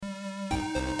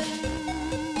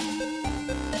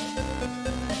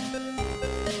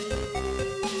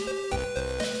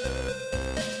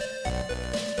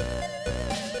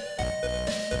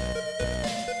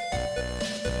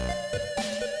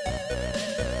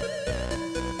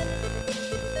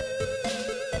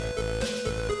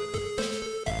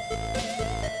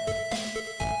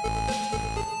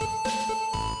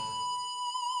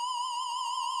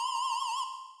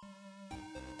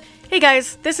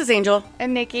guys, this is Angel.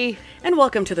 And Nikki. And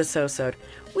welcome to the So-Sode.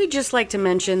 We'd just like to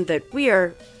mention that we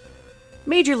are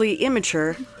majorly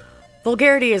immature.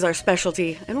 Vulgarity is our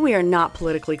specialty, and we are not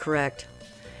politically correct.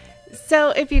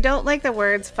 So if you don't like the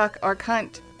words fuck or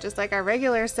cunt, just like our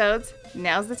regular sods,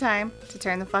 now's the time to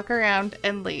turn the fuck around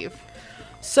and leave.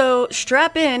 So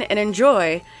strap in and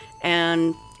enjoy,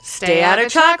 and stay out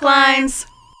of chalk lines.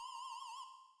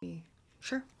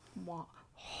 Sure.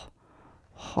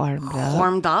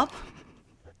 Warmed up?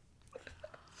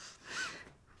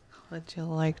 Would you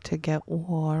like to get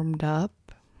warmed up?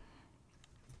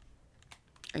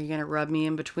 Are you going to rub me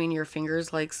in between your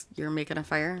fingers like you're making a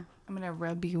fire? I'm going to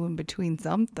rub you in between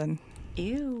something.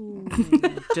 Ew.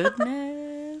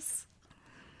 Goodness.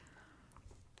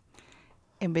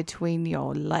 In between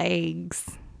your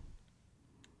legs.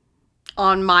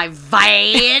 On my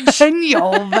vag. In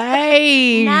your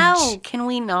vag. No, can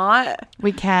we not?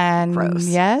 We can. Gross.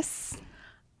 Yes.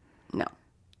 No.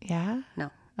 Yeah?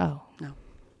 No. Oh. No.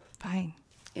 Fine.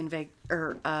 In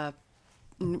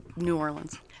New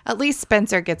Orleans. At least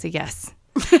Spencer gets a yes.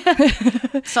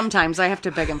 Sometimes I have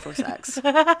to beg him for sex.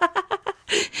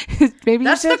 Maybe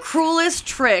That's the cruelest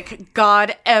trick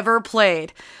God ever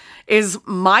played. Is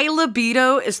my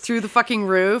libido is through the fucking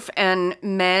roof, and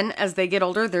men, as they get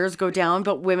older, theirs go down,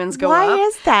 but women's go up. Why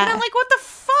is that? And I'm like, what the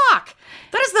fuck?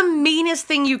 That is the meanest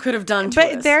thing you could have done to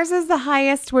us. But theirs is the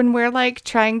highest when we're like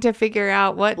trying to figure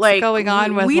out what's going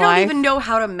on with life. We don't even know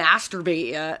how to masturbate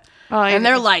yet. And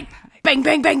they're like, bang,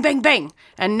 bang, bang, bang, bang.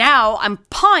 And now I'm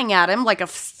pawing at him like a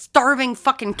starving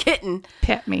fucking kitten.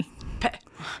 Pet me.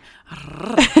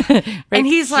 And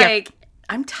he's like,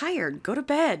 I'm tired. Go to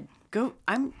bed. Go.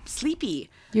 I'm sleepy.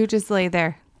 You just lay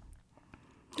there.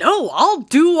 No, I'll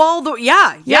do all the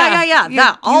yeah.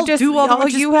 I'll do all the. All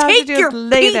you have to do is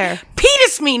lay there.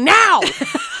 Penis me now.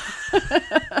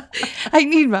 I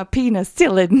need my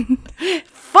penicillin.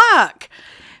 Fuck.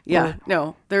 Yeah.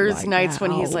 No. There's nights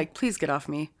when he's now. like, please get off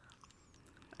me.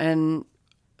 And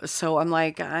so I'm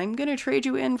like, I'm gonna trade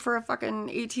you in for a fucking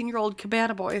 18-year-old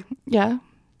cabana boy. Yeah.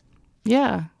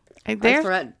 Yeah.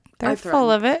 They're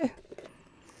full of it.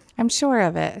 I'm sure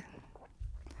of it.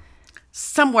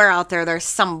 Somewhere out there's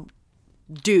some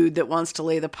dude that wants to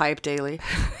lay the pipe daily.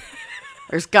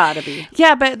 There's gotta be.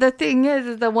 Yeah, but the thing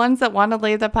is the ones that want to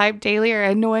lay the pipe daily are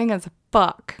annoying as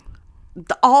fuck.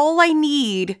 All I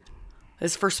need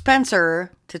is for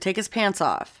Spencer to take his pants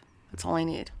off. That's all I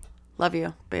need. Love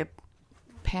you, babe.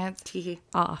 Pants Tee-hee.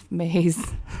 off,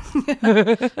 Maze. I'm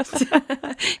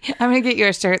going to get you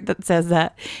a shirt that says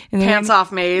that. And Pants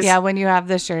off, Maze. Yeah, when you have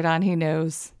the shirt on, he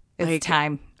knows it's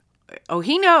time. Oh,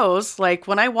 he knows. Like,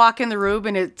 when I walk in the room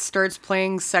and it starts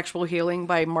playing Sexual Healing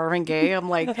by Marvin Gaye, I'm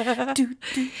like, do.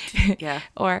 Yeah.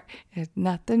 Or, there's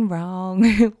nothing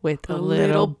wrong with a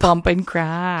little bump and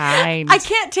grind. I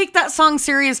can't take that song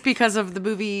serious because of the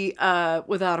movie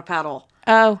Without a Paddle.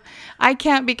 Oh, I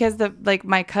can't because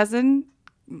my cousin,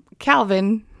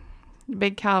 Calvin,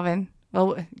 big Calvin.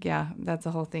 Well, yeah, that's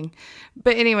a whole thing.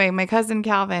 But anyway, my cousin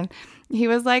Calvin, he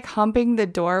was like humping the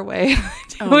doorway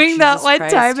doing that one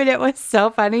time, and it was so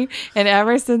funny. And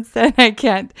ever since then, I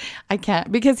can't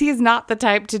because he's not the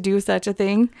type to do such a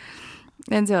thing.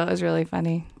 And so it was really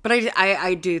funny. But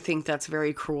I do think that's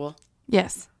very cruel.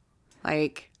 Yes.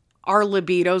 Like, our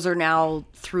libidos are now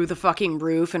through the fucking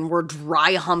roof, and we're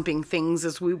dry humping things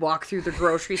as we walk through the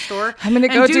grocery store. I'm going to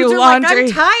go do laundry. Like,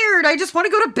 I'm tired. I just want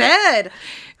to go to bed.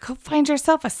 Go find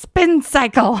yourself a spin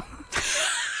cycle.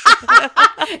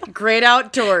 Great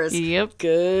outdoors. Yep.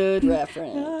 Good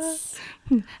reference.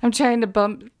 I'm trying to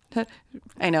bump.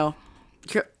 I know.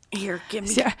 Here, give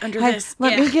me under this.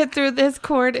 Let me get through this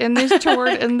cord and this chord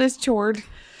and this chord.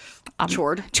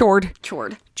 Chord.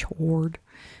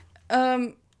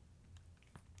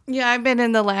 Yeah, I've been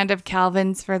in the land of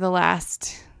Calvins for the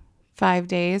last 5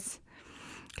 days.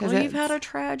 Well, you've had a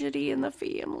tragedy in the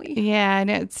family. Yeah, and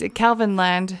it's Calvin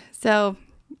land. So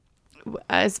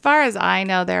as far as I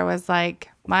know, there was like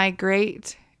my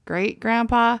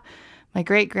great-great-grandpa, my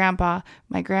great-grandpa,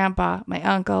 my grandpa, my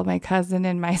uncle, my cousin,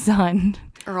 and my son.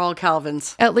 Are all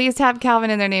Calvins. At least have Calvin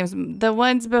in their names. The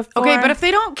ones before. Okay, but if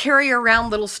they don't carry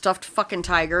around little stuffed fucking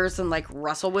tigers and like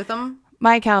wrestle with them.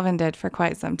 My Calvin did for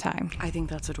quite some time. I think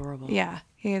that's adorable. Yeah,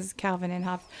 he is Calvin and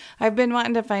Huff. I've been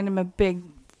wanting to find him a big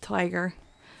tiger.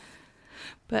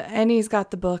 And he's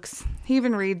got the books. He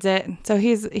even reads it. So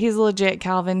he's legit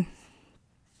Calvin.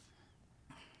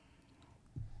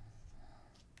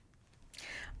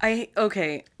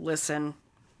 Okay, listen.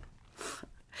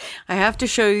 I have to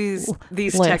show you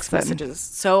these text messages.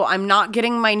 So I'm not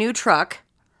getting my new truck.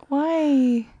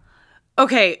 Why?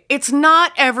 Okay, it's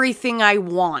not everything I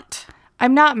want.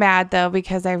 I'm not mad though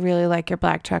because I really like your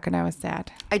black truck and I was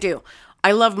sad. I do.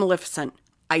 I love Maleficent.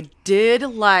 I did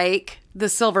like the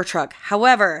silver truck.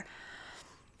 However,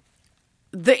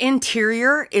 the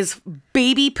interior is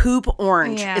baby poop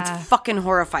orange. Yeah. It's fucking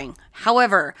horrifying.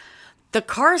 However, the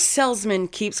car salesman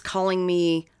keeps calling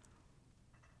me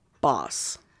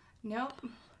boss. Nope.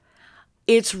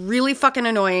 It's really fucking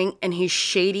annoying, and he's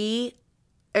shady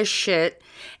as shit,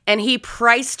 and he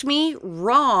priced me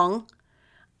wrong.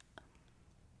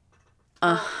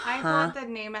 I thought the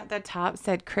name at the top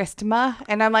said Christma,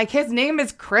 and I'm like, his name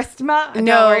is Christma? Don't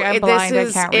No, worry, I'm blind.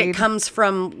 I can't read. it comes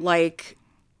from like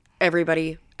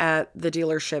everybody at the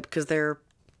dealership because they're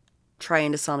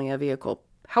trying to sell me a vehicle.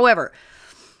 However,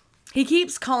 he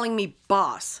keeps calling me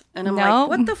boss, and I'm No. like,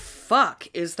 what the fuck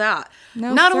is that?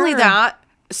 No, Not only sir. that,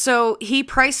 so he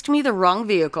priced me the wrong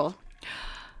vehicle,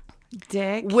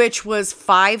 Dick. which was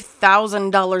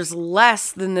 $5,000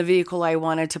 less than the vehicle I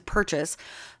wanted to purchase.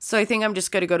 So I think I'm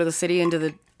just going to go to the city into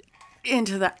the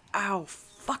actual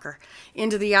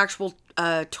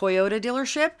Toyota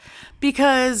dealership,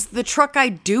 because the truck I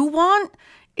do want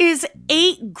is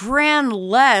 $8,000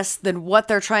 less than what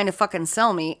they're trying to fucking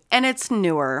sell me, and it's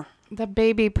newer. The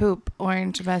baby poop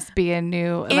orange must be a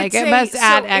new, like It's it must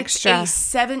add It's extra. a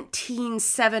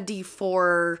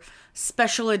 1774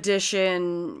 special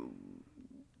edition.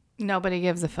 Nobody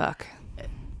gives a fuck.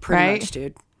 Pretty Right? much,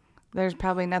 dude. There's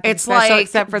probably nothing It's special like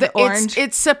except for the orange.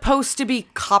 It's supposed to be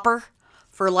copper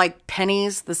for like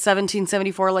pennies. The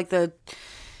 1774, like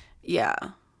yeah.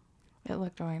 It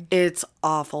looked orange. It's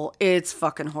awful. It's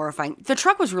fucking horrifying. The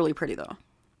truck was really pretty though,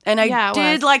 and Yeah, I it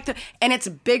did was. like and it's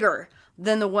bigger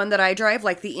than the one that I drive.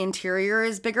 Like the interior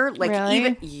is bigger. Like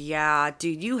Really? yeah,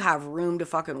 dude, you have room to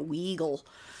fucking wiggle,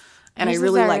 and Yours I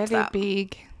really is like already that.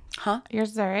 big. Huh?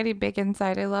 Yours is already big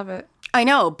inside. I love it. I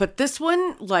know, but this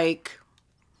one, like,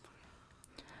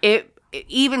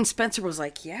 even Spencer was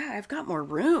like, yeah, I've got more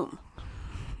room.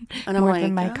 And I'm More like,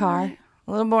 than my "Oh, car.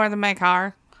 A little more than my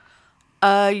car.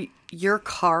 Your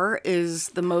car is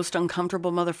the most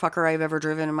uncomfortable motherfucker I've ever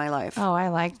driven in my life. Oh, I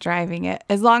like driving it.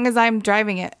 As long as I'm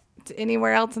driving it.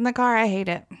 Anywhere else in the car, I hate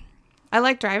it. I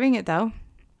like driving it though.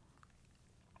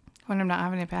 When I'm not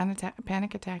having a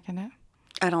panic attack in it.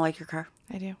 I don't like your car.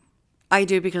 I do. I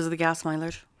do because of the gas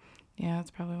mileage. Yeah,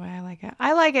 that's probably why I like it.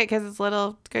 I like it because it's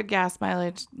little, good gas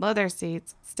mileage, leather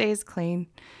seats, stays clean.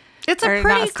 It's a Or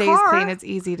pretty not stays car, clean, it's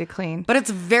easy to clean. but it's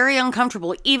very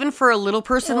uncomfortable, even for a little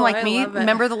person Oh, like I me. love it.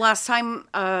 Remember the last time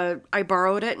I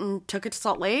borrowed it and took it to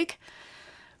Salt Lake?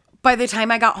 By the time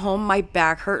I got home, my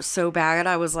back hurt so bad.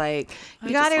 I was like,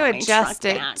 You got to adjust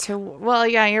it to, well,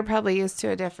 yeah, you're probably used to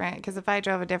a different, because if I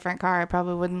drove a different car, I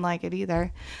probably wouldn't like it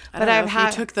either. But I've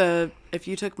had, if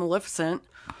you took Maleficent,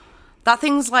 that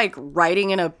thing's like riding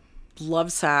in a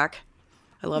love sack.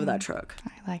 I love that truck.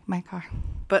 I like my car.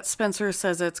 But Spencer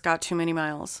says it's got too many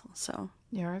miles. So,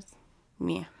 Yours?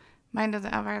 yeah. Mine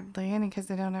doesn't have hardly any because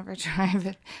I don't ever drive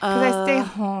it. Because I stay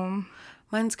home.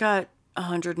 Mine's got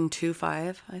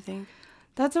 102.5, I think.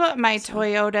 That's what my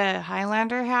Toyota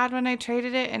Highlander had when I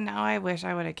traded it, and now I wish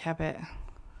I would have kept it.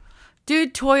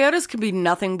 Dude, Toyotas can be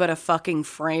nothing but a fucking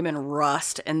frame and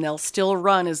rust, and they'll still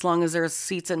run as long as there's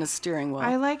seats and a steering wheel.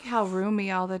 I like how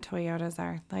roomy all the Toyotas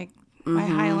are. Like my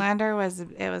Highlander was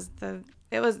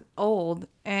old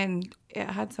and it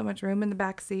had so much room in the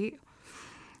back seat,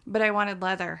 but I wanted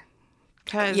leather.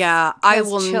 I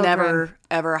will never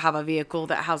ever have a vehicle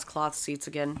that has cloth seats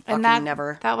again. And Fucking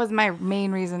never. That was my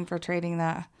main reason for trading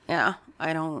that. Yeah,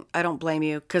 I don't blame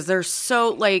you, because they're so,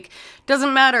 like,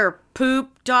 doesn't matter,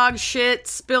 poop, dog shit,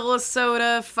 spill of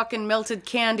soda, fucking melted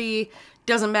candy,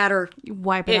 doesn't matter. You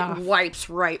wipe it off. Wipes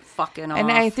right fucking off.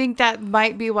 And I think that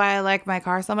might be why I like my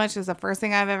car so much. It's the first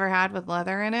thing I've ever had with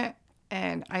leather in it,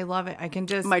 and I love it. I can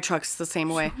just My truck's the same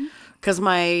way, because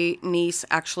my niece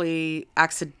actually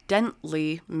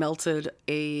accidentally melted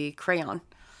a crayon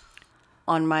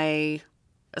on my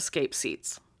Escape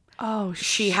seats. oh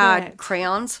She shit. had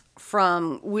crayons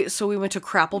so we went to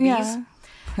Crapplebee's,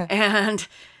 Yeah. and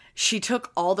she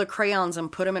took all the crayons and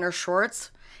put them in her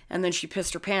shorts, and then she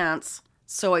pissed her pants.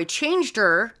 So I changed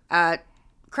her at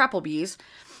Crapplebee's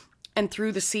and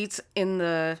threw the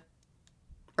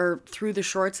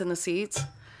shorts in the seats,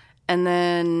 and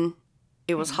then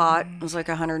it was hot. It was like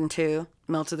 102.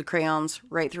 Melted the crayons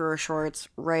right through her shorts,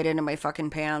 right into my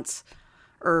fucking pants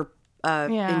or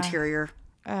interior.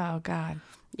 Oh god.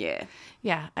 Yeah.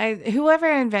 Yeah, whoever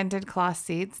invented cloth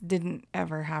seats didn't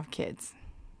ever have kids.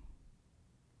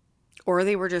 Or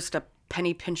they were just a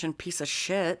penny pinching piece of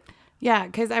shit. Yeah,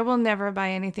 because I will never buy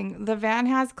anything. The van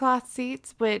has cloth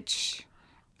seats, which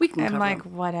We can I'm cover like,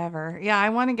 'em. whatever. Yeah, I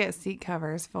want to get seat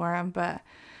covers for them, but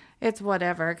It's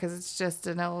whatever, because it's just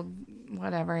an old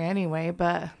whatever anyway,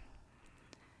 but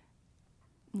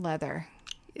leather.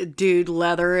 Dude,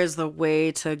 leather is the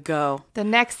way to go. The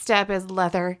next step is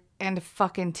leather and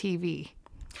fucking TV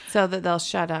so that they'll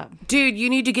shut up. Dude, you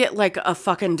need to get like a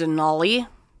fucking Denali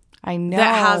I know.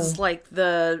 that has like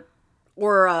the,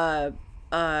 or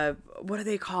what are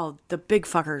they called? The big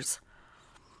fuckers.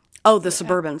 Oh, the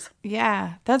Suburbans.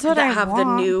 Yeah, that's what That I have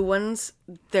want. the new ones.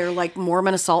 They're like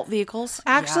Mormon assault vehicles.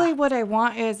 Actually, Yeah. what I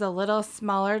want is a little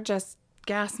smaller, just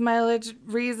gas mileage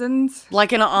reasons.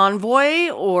 Like an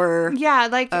Envoy or... Yeah,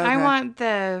 like I Okay. want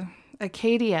the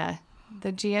Acadia,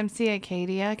 the GMC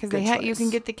Acadia, because you can choice.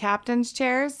 get the captain's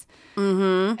chairs.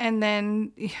 Mm-hmm. And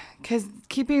then, because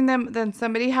keeping them, then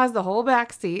somebody has the whole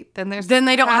back seat. Then there's Then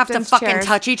they don't have to captain's fucking chairs.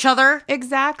 touch each other.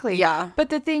 Exactly. Yeah.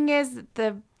 But the thing is,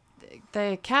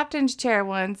 the captain's chair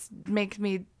ones make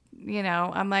me,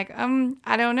 I'm like,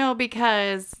 I don't know,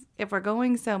 because if we're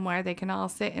going somewhere, they can all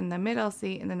sit in the middle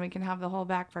seat and then we can have the whole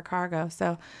back for cargo.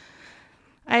 So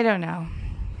I don't know.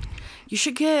 You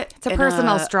should get... It's a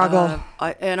personal struggle.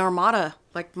 An Armada,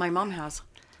 like my mom has.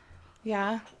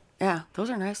 Yeah. Yeah, those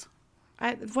are nice.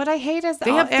 What I hate is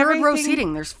They have third row everything-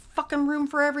 seating. There's fucking room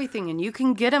for everything, and you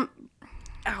can get them.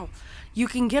 Ow, you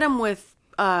can get them with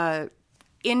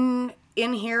in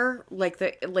here, like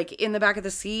in the back of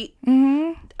the seat,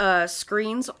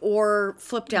 screens or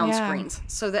flip down Yeah. screens,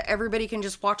 so that everybody can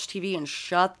just watch TV and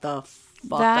shut the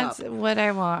fuck That's up. what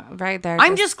I want right there.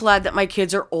 I'm just glad that my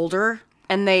kids are older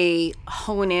and they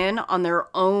hone in on their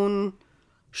own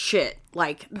shit.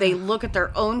 Like they look at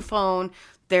their own phone,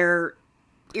 their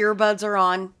earbuds are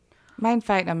on. Mine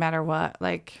fight no matter what.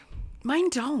 Like Mine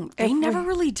don't. They never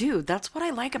really do. That's what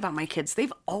I like about my kids.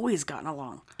 They've always gotten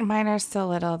along. mine are still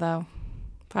little though.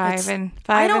 Five I and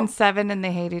don't- 7, and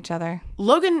they hate each other.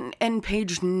 Logan and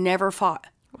Paige never fought.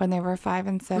 When they were 5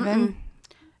 and 7.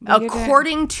 You didn't-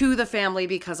 According to the family,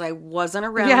 because I wasn't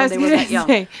around Yeah, I when was they were gonna that young.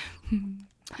 say.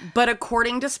 But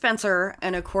according to Spencer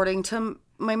and according to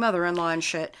my mother-in-law and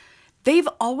shit, they've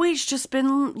always just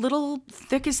been little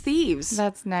thick as thieves.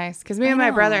 That's nice. Because me and my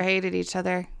know. brother hated each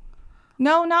other.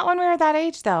 No, not when we were that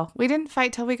age, though. We didn't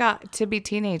fight till we got to be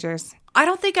teenagers. I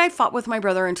don't think I fought with my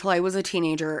brother until I was a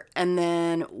teenager. And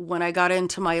then when I got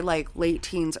into my like late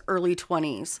teens, early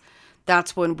 20s,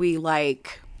 that's when we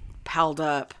like palled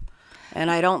up. And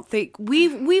I don't think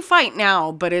we fight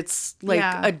now, but it's like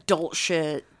Yeah. adult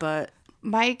shit. But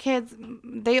My kids,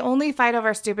 they only fight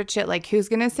over stupid shit like who's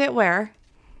going to sit where,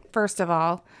 first of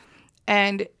all,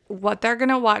 and what they're going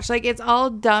to watch. Like, it's all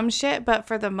dumb shit, but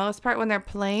for the most part, when they're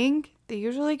playing, they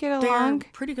usually get they're along.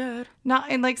 pretty good. Not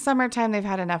in like summertime, they've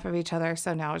had enough of each other.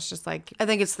 So now it's just like, I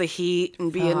think it's the heat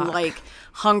and being like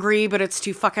hungry, but it's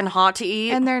too fucking hot to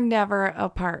eat. and they're never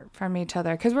apart from each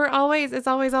other because it's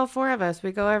always all 4 of us.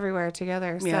 We go everywhere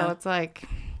together. So Yeah. it's like,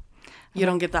 You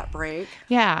don't get that break.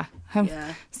 yeah.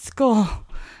 Yeah. School,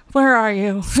 where are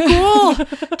you? Cool.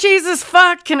 Jesus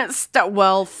fuck. Can it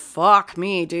well, fuck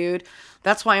me, dude.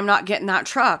 That's why I'm not getting that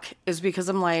truck, is because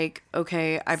I'm like,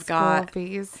 okay, I've got School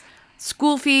fees.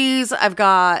 school fees. I've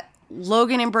got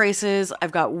Logan in braces.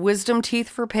 I've got wisdom teeth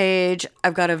for Paige.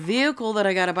 I've got a vehicle that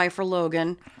I got to buy for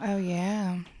Logan Oh,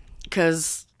 yeah.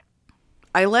 because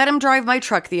I let him drive my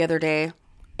truck the other day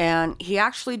and he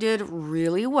actually did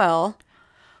really well.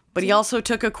 But he also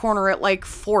took a corner at like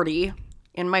 40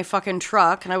 in my fucking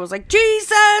truck. And I was like,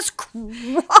 Jesus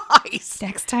Christ.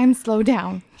 Next time, slow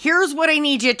down. Here's what I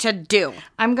need you to do.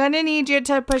 I'm going to need you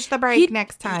to push the brake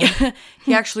next time.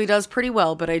 He actually does pretty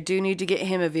well, but I do need to get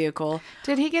him a vehicle.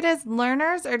 Did he get his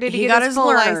learners or did he, He get got his his full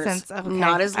learners, license? Okay.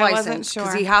 not his I wasn't license, sure.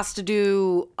 because he has to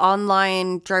do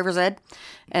online driver's ed,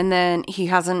 and then he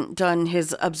hasn't done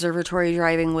his observatory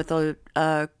driving with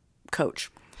a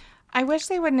coach. I wish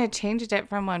they wouldn't have changed it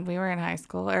from when we were in high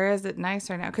school. Or is it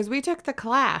nicer now? Because we took the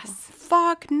class.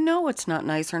 Fuck no, it's not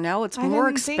nicer now. It's more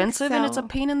didn't think expensive and it's a so.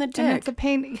 pain in the And dick. it's a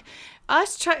pain.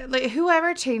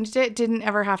 Whoever changed it didn't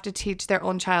ever have to teach their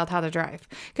own child how to drive.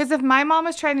 Because if my mom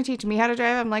was trying to teach me how to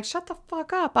drive, I'm like, shut the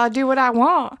fuck up. I'll do what I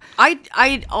want.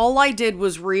 All I did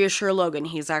was reassure Logan.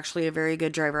 He's actually a very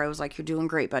good driver. I was like, you're doing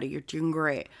great, buddy. You're doing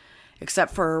great.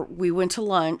 Except for we went to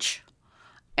lunch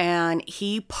and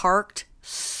he parked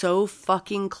so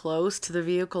fucking close to the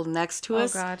vehicle next to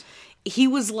us. Oh, God. He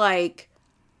was like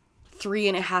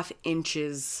 3.5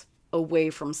 inches away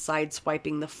from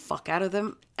sideswiping the fuck out of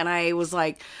them. And I was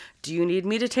like, do you need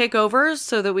me to take over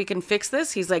so that we can fix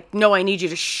this? He's like, no, I need you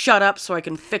to shut up so I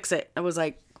can fix it. I was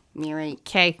like, Mary.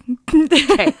 Okay.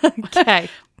 Okay. Okay.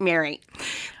 Mary.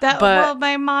 Well,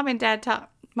 my mom and dad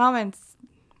taught. Mom and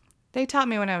They taught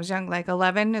me when I was young, like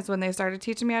 11 is when they started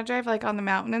teaching me how to drive, like on the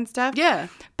mountain and stuff. Yeah.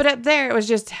 But up there, it was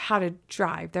just how to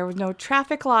drive. There was no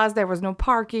traffic laws. There was no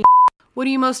parking. What are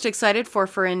you most excited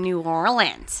for in New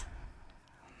Orleans?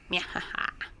 Yeah.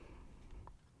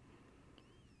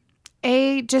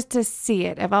 Just to see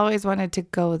it. I've always wanted to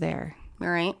go there. All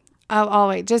right. I've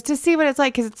always, just to see what it's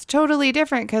like, because it's totally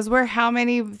different, because we're how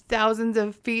many thousands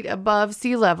of feet above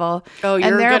sea level. Oh, you're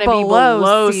and they're going to be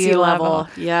below sea level.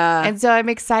 Yeah. And so I'm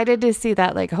excited to see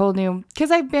that, like, whole new, because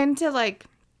I've been to, like,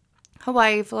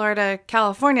 Hawaii, Florida,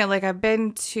 California. Like, I've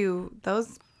been to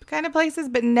those kind of places,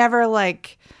 but never,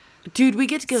 like, dude, we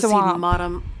get to go swamp. see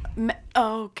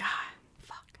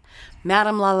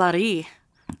Madame Lalaurie.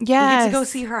 Yes. We get to go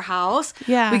see her house.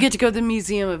 Yeah. We get to go to the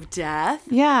Museum of Death.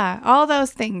 Yeah. All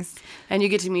those things. And you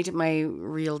get to meet my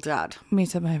real dad.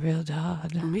 Meet my real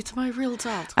dad. Meet my real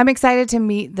dad. I'm excited to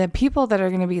meet the people that are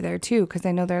going to be there, too, because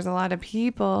I know there's a lot of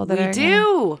people that We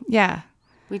do. Yeah.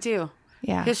 We do.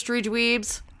 Yeah. History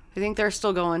dweebs. I think they're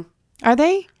still going. Are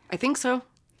they? I think so.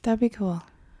 That'd be cool.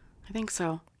 I think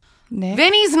so. Nick?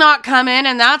 Vinny's not coming,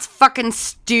 and that's fucking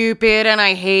stupid, and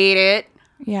I hate it.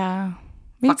 Yeah.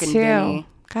 Me Fucking too. Vinny.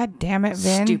 God damn it,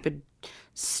 Vin.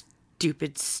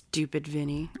 Stupid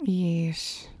Vinny.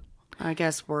 Yeesh. I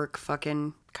guess work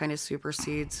fucking kind of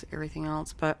supersedes everything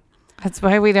else, but That's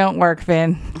why we don't work,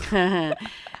 Vin.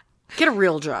 get a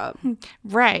real job.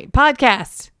 Right.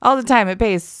 Podcast. All the time. It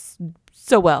pays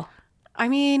so well. I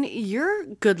mean, you're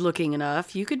good looking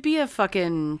enough. You could be a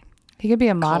fucking He could be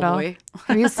a model. cowboy.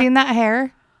 Have you seen that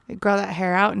hair? He'd grow that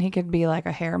hair out and he could be like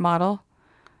a hair model.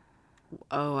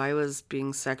 Oh, I was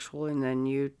being sexual and then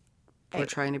you were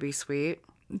trying to be sweet.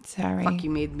 Sorry. Fuck, you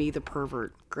made me the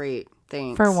pervert. Great.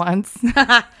 Thanks. For once.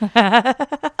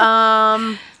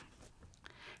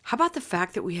 How about the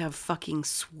fact that we have fucking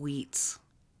sweets?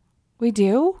 We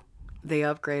do? They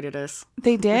upgraded us.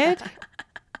 They did?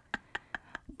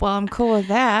 Well, I'm cool with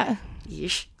that.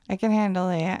 Yeesh. I can handle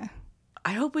it.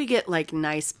 I hope we get like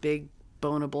nice big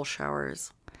bonable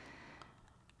showers.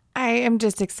 I am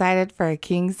just excited for a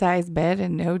king size bed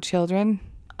and no children.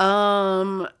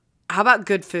 How about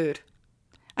good food?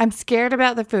 I'm scared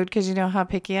about the food because you know how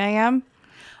picky I am.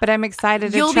 But I'm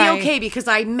excited to You'll try. be okay because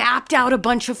I mapped out a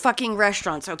bunch of fucking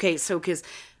restaurants. Okay,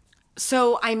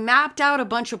 so I mapped out a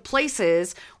bunch of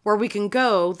places where we can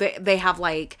go. They have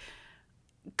like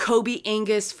Kobe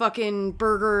Angus fucking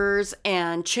burgers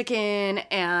and chicken,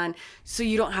 and so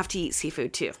you don't have to eat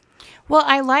seafood too. Well,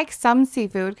 I like some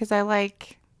seafood because I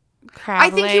like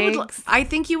crab legs. I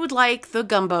think you would like the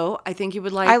gumbo. I think you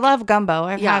would like. I love gumbo.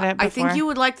 I've had it before. I think you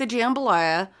would like the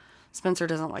jambalaya. Spencer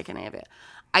doesn't like any of it.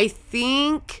 I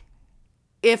think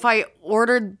if I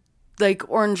ordered like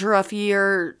orange roughy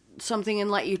or something and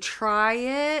let you try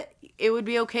it, it would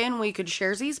be okay and we could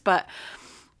share these. But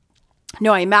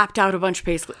no, I mapped out a bunch of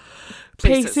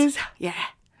places. Yeah.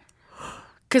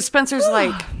 Because Spencer's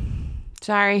like,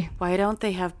 sorry. why don't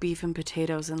they have beef and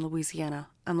potatoes in Louisiana?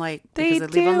 I'm like, They because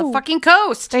they live on the do. fucking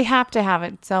coast. They have to have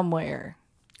it somewhere.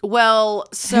 Well,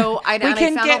 so I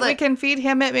found out that We can feed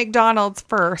him at McDonald's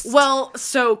first. well,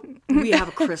 so we have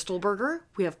a Crystal Burger,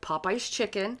 we have Popeye's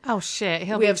chicken, Oh shit,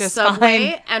 he'll we be have just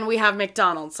Subway, fine. and we have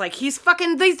McDonald's. Like he's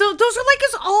fucking those are like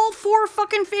his all four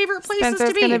fucking favorite places Spencer's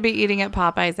to be. gonna be eating at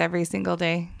Popeyes every single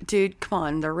day. Dude, come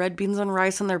on, their red beans and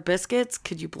rice and their biscuits.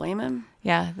 Could you blame him?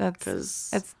 Yeah, 'Cause-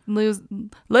 it's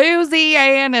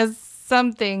Louisiana's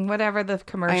something, whatever the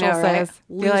commercial I know, right? says.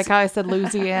 You like how I said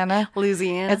Louisiana?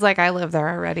 Louisiana. It's like I live there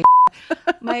already.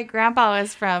 My grandpa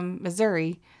was from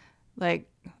Missouri. Like,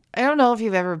 I don't know if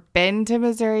you've ever been to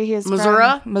Missouri. He is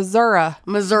Missouri? from Missouri.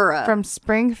 Missouri. From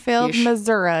Springfield, Yeesh.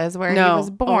 Missouri is where no. he was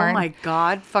born. Oh my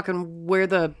god, fucking where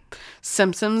the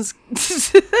Simpsons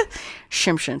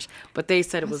Simpsons. But they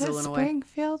said it was Is it Illinois.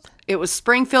 Springfield? It was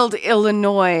Springfield,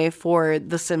 Illinois for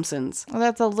the Simpsons. Well,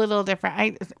 that's a little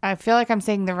different. I feel like I'm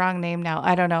saying the wrong name now.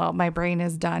 I don't know. My brain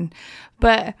is done.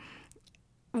 But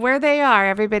where they are,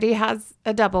 everybody has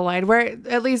a double wide. Where,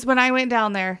 at least when I went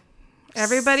down there,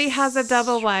 everybody has a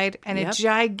double wide and Yep. a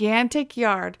gigantic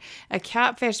yard, a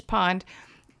catfish pond,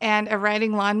 and a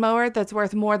riding lawnmower that's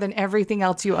worth more than everything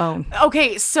else you own.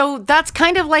 Okay, so that's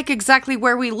kind of like exactly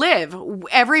where we live.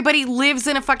 Everybody lives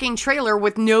in a fucking trailer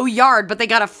with no yard, but they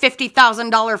got a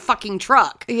 $50,000 fucking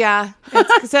truck. Yeah.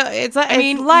 It's I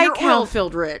mean, like you're how, oil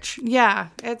field rich. yeah,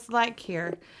 it's like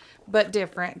here, but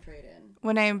different.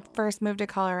 When I first moved to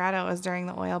Colorado, it was during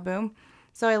the oil boom.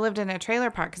 So I lived in a trailer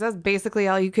park because that's basically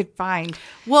all you could find.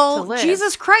 Well, to live.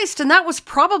 Jesus Christ, and that was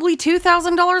probably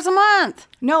 $2,000 a month.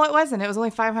 No, it wasn't. It was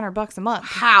only $500 a month.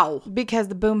 How? Because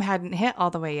the boom hadn't hit all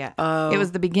the way yet. Oh. It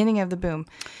was the beginning of the boom.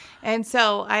 And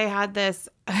so I had this,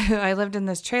 I lived in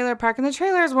this trailer park, and the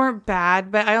trailers weren't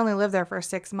bad, but I only lived there for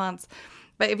 6 months.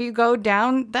 But if you go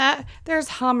down that, there's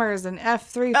Hummers and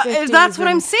F-350s. That's what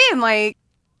I'm saying. Like,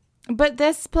 but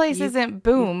this place isn't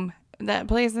boom. That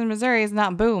place in Missouri is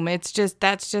not boom. It's just,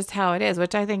 that's just how it is,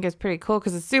 which I think is pretty cool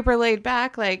because it's super laid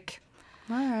back. Like,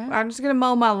 all right. I'm just going to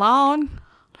mow my lawn.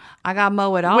 I got to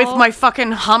mow it all. With my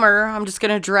fucking Hummer, I'm just going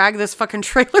to drag this fucking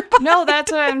trailer park. No,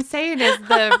 that's what I'm saying is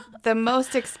the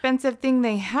most expensive thing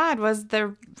they had was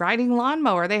the riding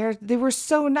lawnmower. They were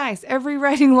so nice. Every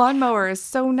riding lawnmower is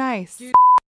so nice.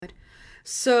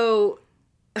 So,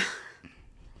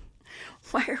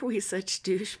 why are we such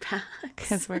douchebags?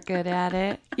 Because we're good at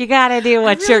it. You got to do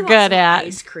what really you're want good some at.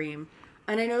 Ice cream.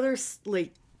 And I know there's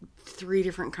like 3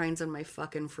 different kinds in my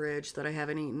fucking fridge that I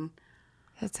haven't eaten.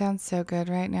 That sounds so good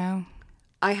right now.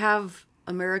 I have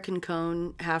American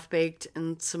cone, half-baked,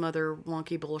 and some other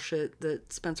wonky bullshit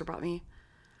that Spencer bought me.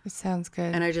 It sounds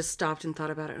good. And I just stopped and thought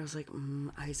about it. I was like,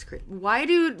 ice cream. Why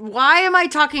am I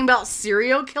talking about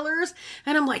serial killers?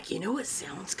 And I'm like, you know what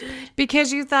sounds good?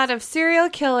 Because you thought of serial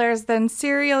killers, then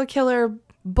serial killer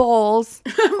bowls,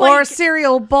 or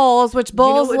cereal bowls, which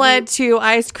bowls led to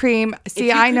ice cream.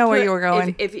 See, I know where you were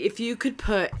going. If you could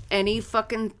put any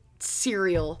fucking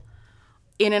cereal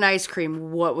in an ice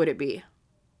cream, what would it be?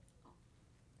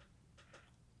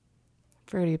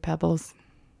 Fruity Pebbles.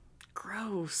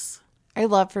 Gross. I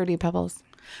love Fruity Pebbles.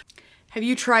 Have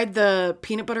you tried the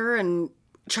peanut butter and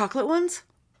chocolate ones?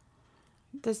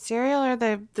 The cereal or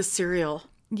the cereal.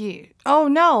 Yeah. Oh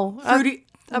no. Fruity.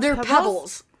 They're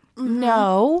Pebbles. Mm-hmm.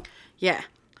 No. Yeah.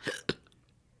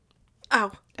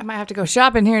 Ow. I might have to go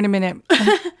shopping here in a minute.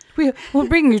 We'll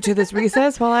bring you to this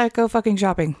recess while I go fucking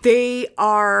shopping. They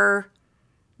are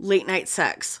late night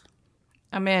sex.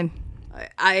 I'm in.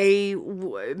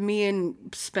 Me and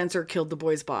Spencer killed the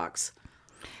boys' box.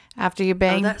 After you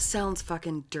bang. Oh, that sounds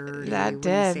fucking dirty. That when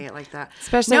did. you say it like that.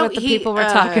 Especially with the people we're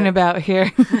talking about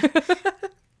here.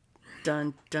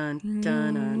 Dun, dun,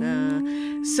 dun, dun,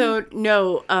 dun. So,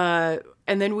 no,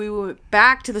 and then we went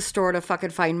back to the store to fucking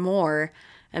find more,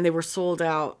 and they were sold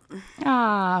out.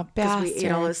 Ah, because we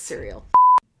ate all this cereal.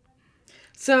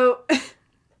 So, all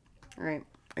right,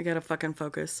 I gotta fucking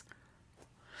focus.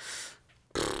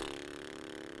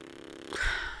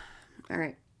 All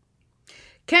right.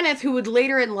 Kenneth, who would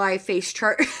later in life face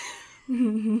charge. I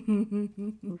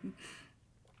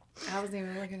wasn't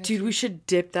even looking at Dude, we should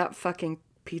dip that fucking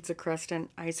pizza crust in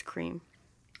ice cream.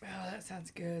 Oh, that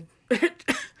sounds good.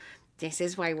 This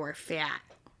is why we're fat.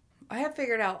 I have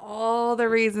figured out all the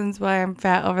reasons why I'm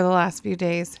fat over the last few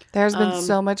days. There's been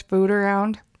so much food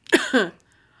around. I'm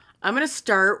going to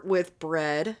start with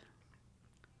bread.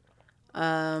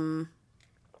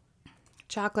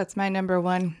 Chocolate's my number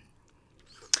one.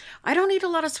 I don't eat a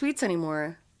lot of sweets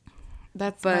anymore.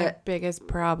 That's my biggest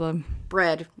problem.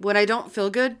 Bread. When I don't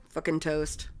feel good, fucking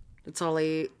toast. That's all I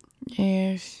eat.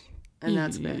 Yes. And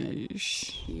that's bad.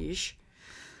 Yeesh.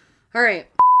 All right.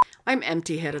 I'm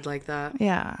empty-headed like that.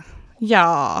 Yeah.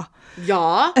 Yeah.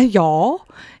 Yeah. Yeah.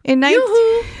 In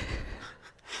Yoo-hoo.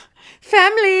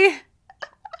 Family.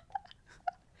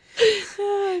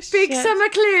 Oh, Big summer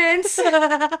clearance.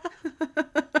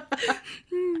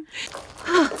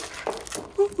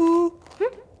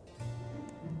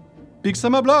 Big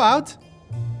summer blowout.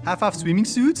 Half-off swimming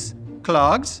suits,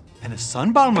 clogs, and a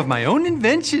sunbalm of my own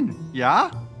invention.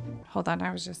 Yeah? Hold on,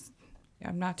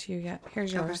 I'm not to you yet.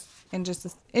 Here's yours.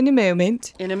 In a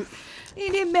moment. In a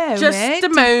moment. just a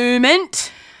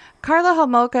moment. Carla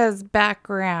Homolka's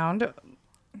background.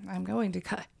 I'm going to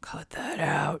cut that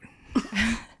out.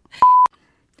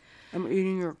 I'm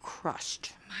eating your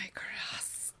crust. My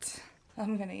crust.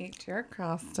 I'm gonna eat your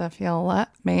crust if you'll let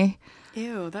me.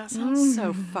 Ew, that sounds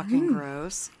so fucking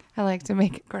gross. I like to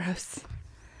make it gross.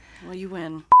 Well, you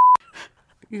win.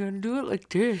 You're gonna do it like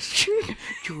this.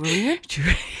 Julia?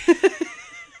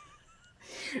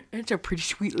 It's a pretty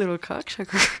sweet little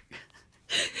cocksucker.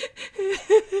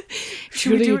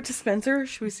 Should we do it to Spencer?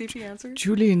 Should we see if he answers?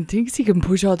 Julian thinks he can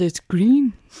push all this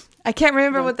green. I can't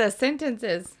remember what the sentence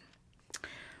is.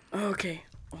 Okay,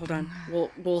 hold on.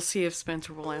 We'll see if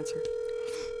Spencer will answer.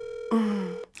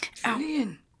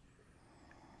 Julian,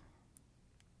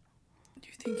 do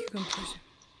you think you can push it?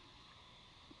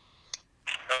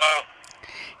 Hello?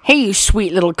 Hey, you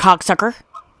sweet little cocksucker.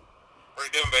 What are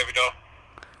you doing, baby doll?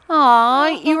 Aw,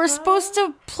 you were supposed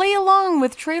to play along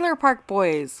with Trailer Park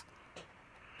Boys.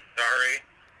 Sorry.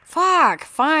 Fuck,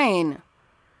 fine.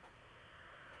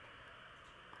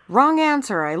 Wrong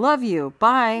answer. I love you.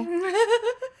 Bye.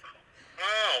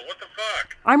 Oh, what the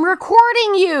fuck? I'm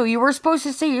recording you. You were supposed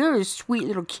to say you're a sweet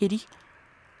little kitty.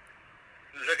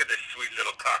 Look at this sweet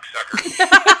little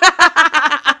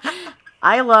cocksucker.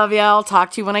 I love you. I'll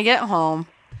talk to you when I get home.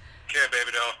 Okay,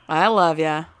 baby doll. I love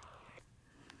you.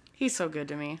 He's so good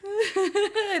to me.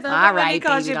 I love All it when he right,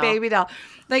 calls baby you doll. baby doll.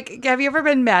 Like, have you ever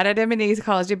been mad at him and he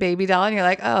calls you baby doll and you're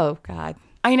like, oh, God.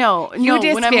 I know. You No,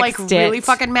 just when I'm like fixed really it.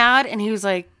 fucking mad, and he was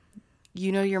like,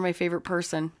 "You know, you're my favorite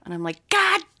person," and I'm like,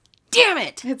 "God damn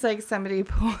it!" It's like somebody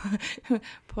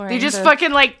pouring. They just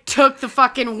fucking like took the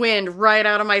fucking wind right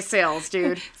out of my sails,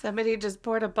 dude. Somebody just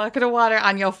poured a bucket of water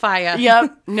on your fire.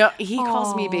 Yep. No, he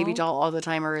calls me baby doll all the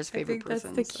time, or his I favorite think that's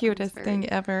person. the so cutest thing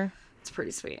ever. It's pretty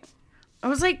sweet. I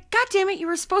was like, God damn it, you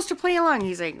were supposed to play along.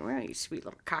 He's like, well, you sweet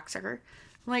little cocksucker.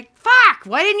 I'm like, fuck,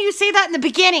 why didn't you say that in the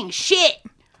beginning? Shit.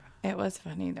 It was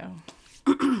funny,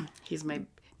 though. He's my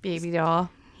Baby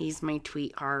doll. He's my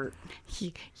tweetheart.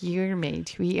 You're my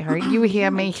sweetheart. You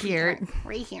hear me here.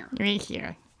 Right here. Right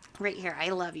here. Right here. I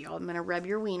love you. I'm going to rub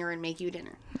your wiener and make you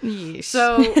dinner. Yeesh.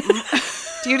 So,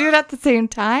 Do you do it at the same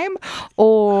time?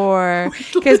 Or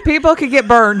because people could get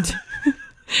burned.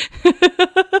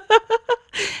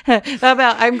 How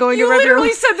about I'm going to you rub your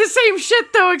literally said the same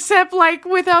shit, though, except, like,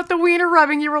 without the wiener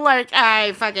rubbing. You were like,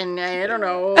 I don't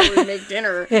know, make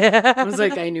dinner. I was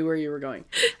like, I knew where you were going.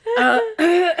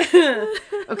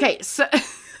 Okay, so...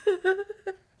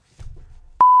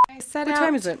 I set What out.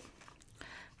 time is it?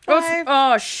 Five.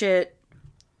 Oh, shit.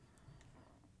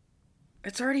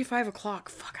 It's already 5 o'clock.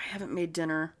 Fuck, I haven't made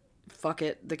dinner. Fuck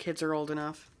it. The kids are old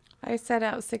enough. I set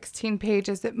out 16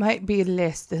 pages. It might be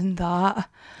less than that.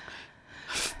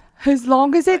 As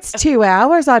long as it's 2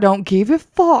 hours, I don't give a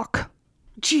fuck.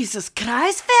 Jesus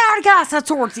Christ, Fergus,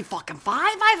 that's already fucking 5.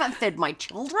 I haven't fed my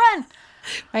children.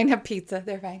 Mine have pizza.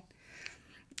 They're fine.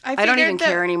 I don't even figured that-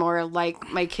 care anymore. Like,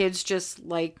 my kids just,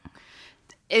 like...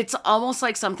 It's almost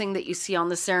like something that you see on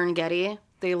the Serengeti.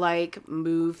 They, like,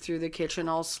 move through the kitchen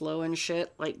all slow and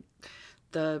shit. Like,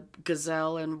 the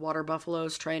gazelle and water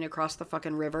buffaloes trying to cross the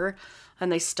fucking river.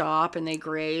 And they stop and they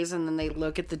graze and then they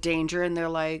look at the danger and they're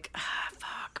like,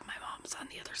 fuck, my mom's on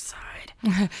the other side.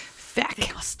 I Fuck.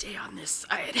 think I'll stay on this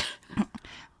side.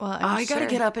 Well, I gotta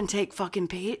get up and take fucking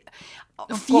Pete.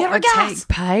 Gotta take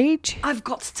Paige. I've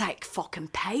got to take fucking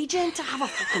Paige in to have her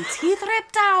fucking teeth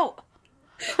ripped out.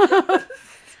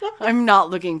 I'm not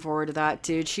looking forward to that,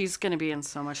 dude. She's gonna be in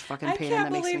so much fucking I pain and can't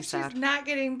that makes me believe sad. she's not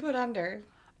getting put under.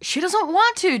 She doesn't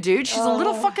want to, dude. She's a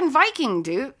little fucking Viking,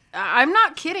 dude. I'm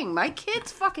not kidding. My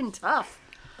kid's fucking tough.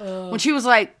 When she was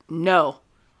like, no.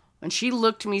 When she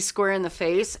looked me square in the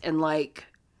face and like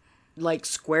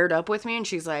squared up with me and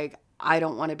she's like, I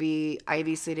don't want to be IV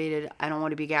sedated. I don't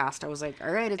want to be gassed. I was like,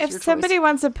 all right, it's If your somebody choice.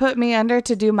 wants to put me under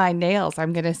to do my nails,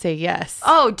 I'm going to say yes.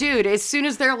 Oh, dude, as soon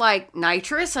as they're like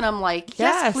nitrous and I'm like,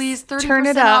 yes, Yes, please, 30% turn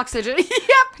it up. oxygen. Yep,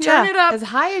 turn it up. As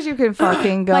high as you can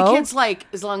fucking go. My kid's like,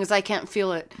 as long as I can't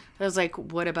feel it. I was like,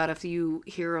 what about if you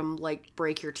hear them like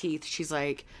break your teeth? She's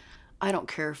like, I don't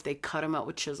care if they cut them out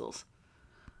with chisels.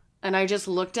 And I just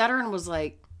looked at her and was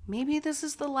like, maybe this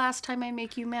is the last time I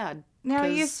make you mad. Now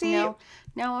you 'Cause see-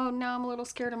 now I'm a little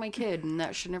scared of my kid, and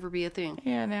that should never be a thing.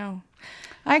 Yeah, no.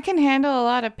 I can handle a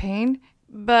lot of pain,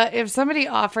 but if somebody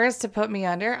offers to put me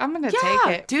under, I'm going to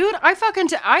take it. Dude,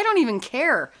 I don't even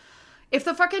care. If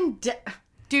the fucking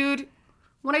dude,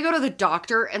 when I go to the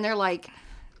doctor and they're like,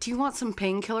 do you want some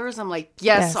painkillers? I'm like,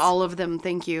 yes, Yes. all of them,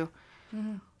 thank you.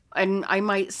 And I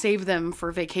might save them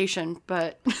for vacation,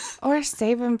 but Or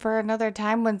save them for another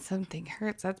time when something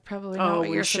hurts. That's probably not what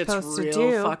when you're shit's supposed to real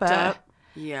do. fucked But up.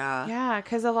 Yeah. yeah,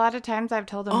 because a lot of times I've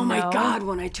told them Oh my no. God,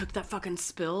 when I took that fucking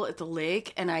spill at the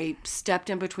lake and I stepped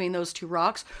in between those two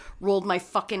rocks, rolled my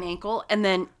fucking ankle, and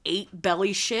then ate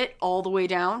belly shit all the way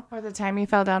down. Or the time you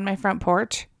fell down my front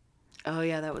porch. Oh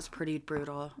yeah, that was pretty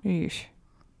brutal. Eesh.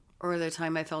 Or the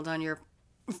time I fell down your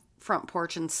front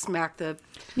porch and smacked the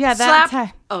Yeah, that slap.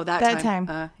 time. Oh, that time.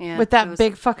 yeah, With it that was-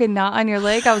 big fucking knot on your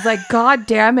leg. I was like, God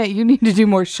damn it, you need to do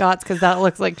more shots because that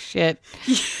looks like shit.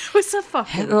 It was a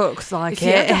fucking. It looks like Yeah.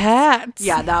 it hurts.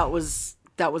 Yeah, that was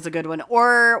a good one.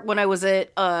 Or when I was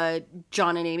at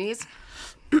John and Amy's,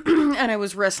 and I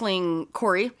was wrestling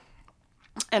Corey,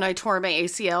 and I tore my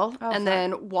ACL, and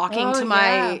then walking to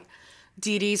my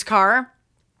Dee Dee's car,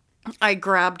 I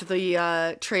grabbed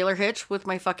the trailer hitch with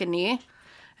my fucking knee.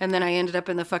 And then I ended up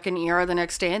in the fucking ER the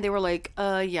next day, and they were like,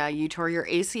 yeah, you tore your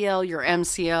ACL, your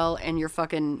MCL, and your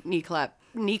fucking knee claps.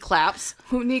 Knee claps.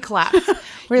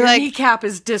 We're Your like, kneecap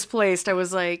is displaced. I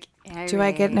was like, do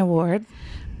I get an award?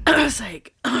 I was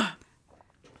like,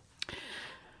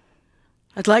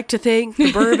 I'd like to thank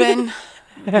the bourbon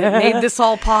that made this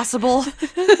all possible.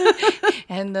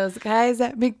 And those guys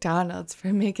at McDonald's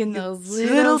for making those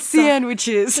Little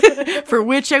sandwiches for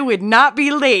which I would not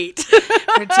be late.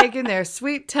 for taking their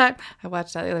sweet time. I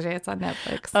watched that the other day. It's on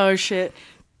Netflix. Oh, shit.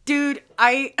 Dude,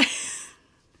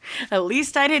 at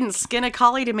least I didn't skin a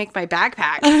collie to make my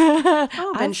backpack.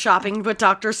 Oh, been shopping with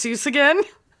Dr. Seuss again.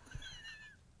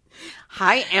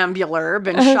 Hi, Ambulur.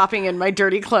 Been shopping in my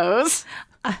dirty clothes.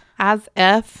 As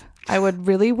if I would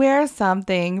really wear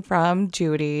something from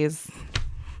Judy's.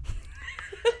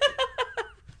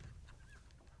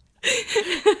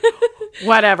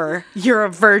 Whatever. You're a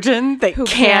virgin that Who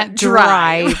can't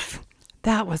drive.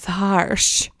 That was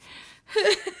harsh.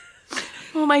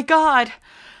 Oh, my God.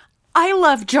 I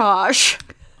love Josh.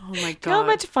 Oh, my God. You know how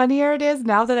much funnier it is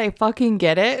now that I fucking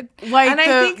get it? Like and I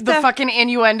think the fucking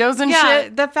innuendos and yeah,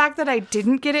 shit. the fact that I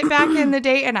didn't get it back in the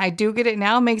day and I do get it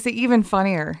now makes it even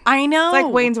funnier. I know. It's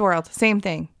like Wayne's World, same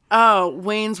thing. Oh,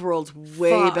 Wayne's World's way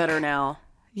Fuck. better now.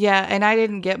 Yeah, and I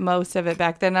didn't get most of it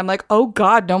back then. I'm like, oh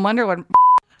God, no wonder what.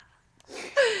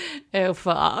 Oh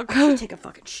fuck. Take a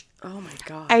fucking oh my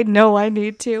God. I know I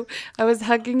need to. I was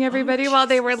hugging everybody while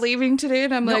they were leaving today,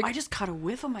 and I'm No, like, I just caught a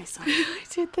whiff of myself. I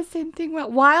did the same thing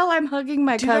while I'm hugging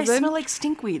my Dude, I cousin. smell like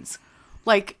stinkweeds.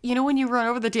 Like, you know when you run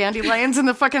over the dandelions in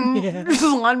the fucking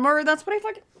lawnmower? That's what I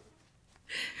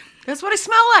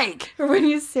smell like. Or when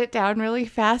you sit down really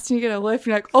fast and you get a whiff,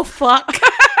 you're like, oh fuck.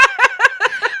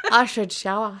 I should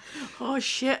shower. Oh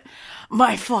shit.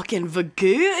 My fucking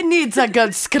vagoo needs a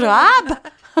good scrub.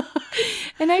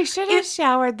 And I should have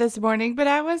showered this morning, but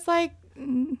I was like,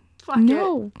 Fuck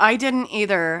no. it. I didn't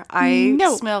either. I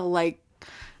No. smell like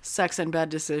sex and bad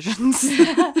decisions.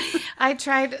 I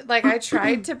tried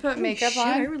to put makeup Shit,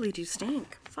 I on. really do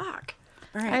stink. Fuck.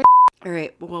 All right. All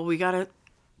right. Well, we gotta.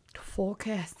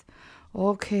 Focus.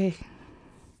 Okay.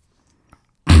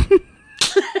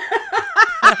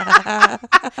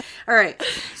 All right.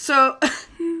 So. All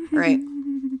right.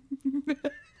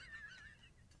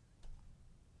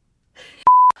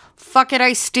 Fuck it,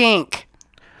 I stink.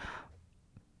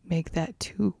 Make that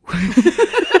two.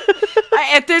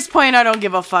 At this point, I don't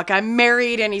give a fuck. I'm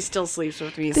married and he still sleeps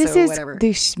with me, This so is whatever.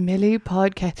 the Smelly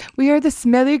Podcast. We are the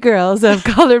Smelly Girls of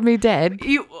Color Me Dead.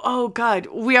 Oh God,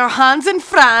 we are Hans and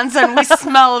Franz and we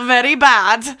smell very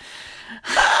bad.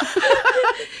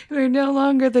 We're no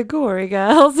longer the gory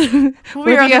gals.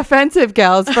 We're are the the- offensive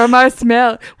gals from our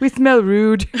smell. We smell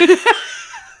rude.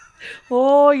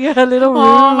 Oh, yeah, a little rude.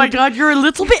 Oh my God, you're a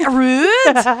little bit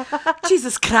rude.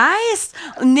 Jesus Christ,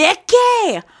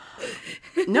 Nikki.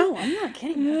 No, I'm not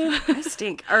kidding. I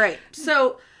stink. All right,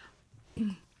 so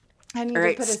I need all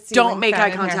right, to put a ceiling don't make fan eye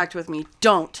in here. contact with me.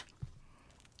 Don't.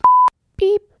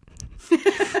 Beep.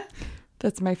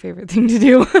 That's my favorite thing to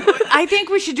do. I think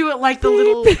we should do it like the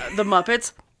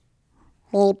Muppets.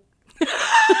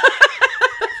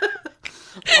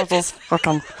 I just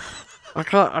fucking. I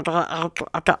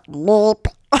got moop.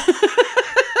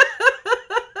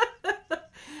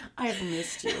 I have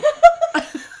missed you.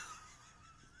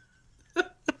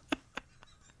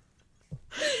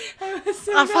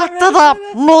 I fucked it up.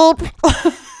 Moop.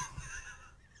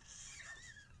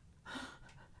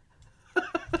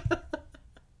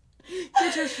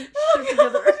 Get your shit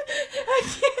together.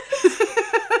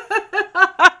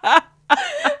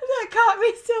 That caught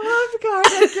me so off guard.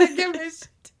 I can't get my shit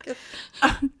together.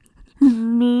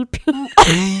 Meep.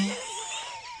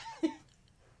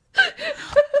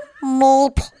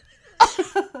 Moop.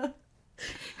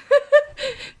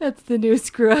 That's the new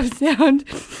screw up sound.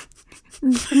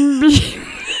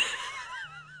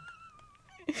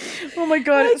 Oh my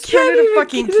God, it's can't turned into even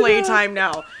fucking get it playtime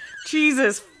now.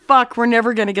 Jesus fuck, we're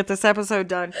never gonna get this episode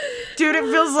done. Dude, it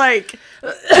feels like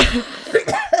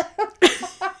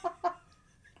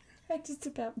I just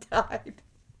about died.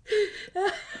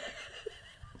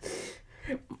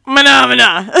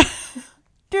 Phenomena.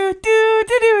 Do do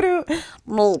do do do.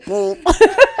 Moop moop.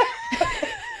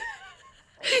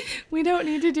 We don't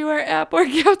need to do our app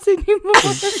workouts anymore.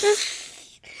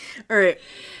 All right,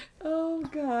 Oh,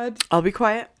 God. I'll be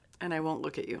quiet and I won't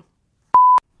look at you.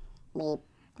 Moop.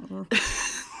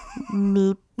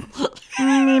 Meep.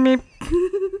 Meep.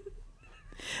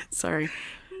 Sorry.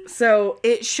 So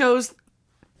it shows.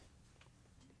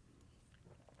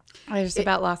 I just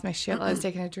about lost my shit while I was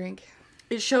taking a drink.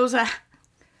 It shows a.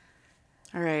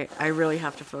 All right, I really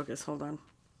have to focus. Hold on.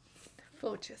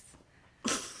 Focus.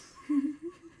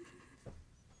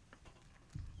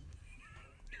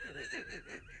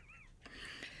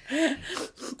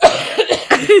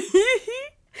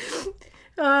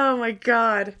 Oh my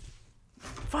God.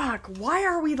 Fuck, why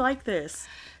are we like this?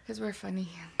 Because we're funny.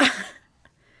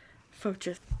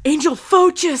 Focus. Angel,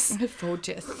 focus!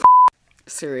 Focus.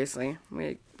 Seriously,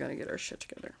 we gotta get our shit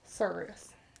together.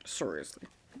 Serious. Seriously.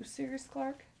 You serious,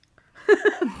 Clark?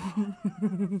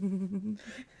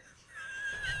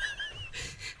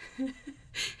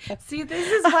 See,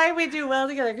 this is why we do well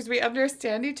together, because we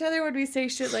understand each other when we say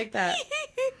shit like that.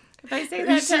 If I say Are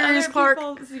that you to serious, other Clark?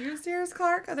 people, "Are you serious,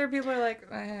 Clark?" Other people are like,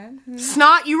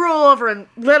 Snot, you roll over and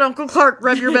let Uncle Clark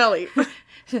rub your belly.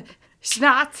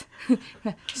 Snot.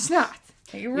 Snot.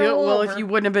 You roll Yeah, well, over. if you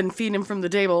wouldn't have been feeding him from the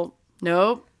table.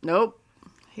 Nope.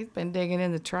 He's been digging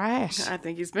in the trash. I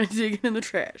think he's been digging in the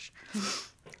trash.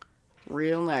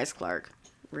 Real nice, Clark.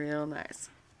 Real nice.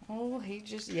 Oh, he's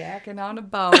just yakking on a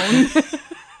bone.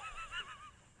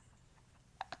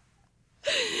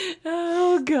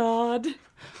 Oh, God.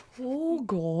 Oh,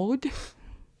 God.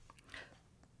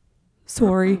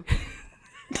 Sorry.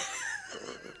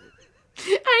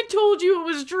 I told you it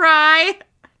was dry.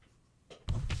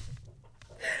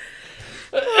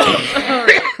 I'm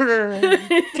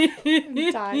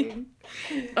dying.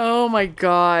 Oh my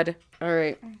God. All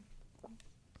right.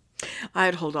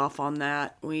 I'd hold off on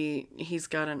that. He's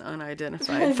got an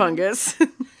unidentified fungus.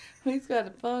 He's got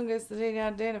a fungus that ain't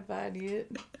identified yet.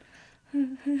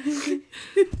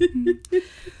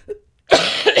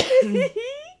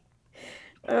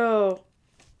 Oh.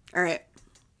 All right.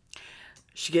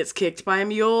 She gets kicked by a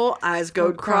mule. Eyes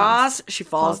go Go cross. She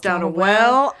falls down a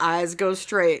well. Eyes go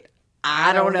straight.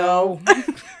 I don't know.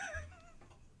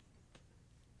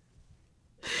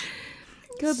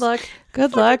 Good luck.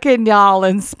 Good luck in y'all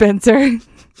and Spencer.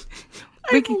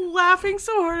 I'm laughing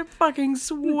so hard I'm fucking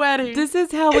sweating. This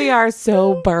is how we are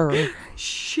sober.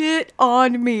 Shit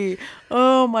on me.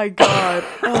 Oh my God.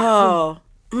 Oh.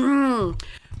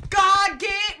 God,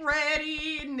 get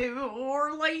ready, New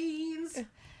Orleans.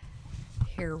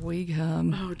 Here we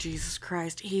come. Oh, Jesus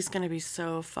Christ. He's going to be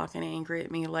so fucking angry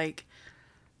at me. Like,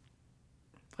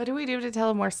 What do we do to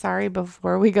tell him we're sorry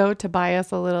before we go to buy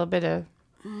us a little bit of...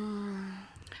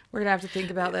 We're going to have to think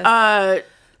about this.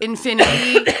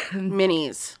 Infinity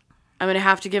minis. I'm going to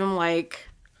have to give him like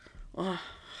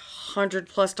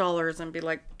 $100+ and be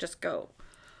like, just go.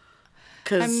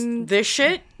 Because this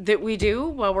shit that we do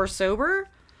while we're sober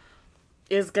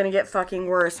is going to get fucking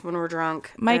worse when we're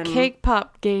drunk. My And, cake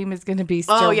pop game is going to be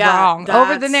strong. Oh, yeah, Over the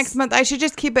that's- next month. I should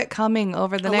just keep it coming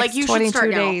over the next you should 22 start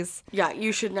now. days. Yeah,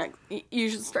 you should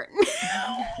start.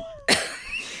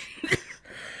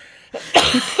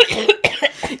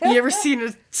 You ever seen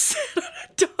a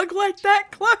dog like that,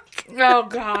 Clark? Oh,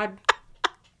 God.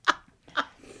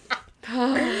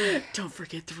 Don't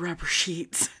forget the rubber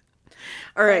sheets.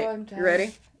 All right, I'm you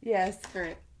ready? Yes. All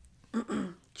right.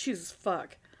 Jesus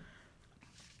fuck.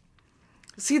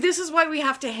 See, this is why we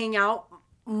have to hang out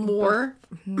more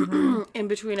in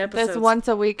between episodes. This once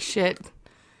a week shit.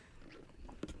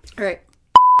 All right.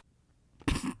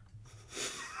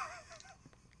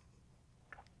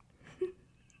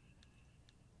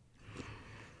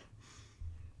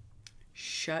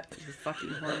 Shut your fucking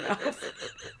whore mouth.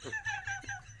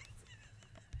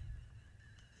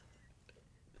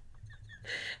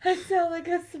 I sound like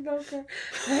a smoker.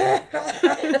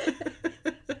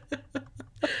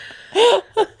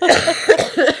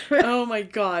 Oh my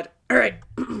God. All right.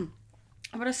 I'm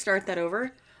going to start that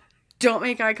over. Don't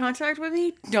make eye contact with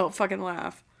me. Don't fucking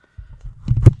laugh.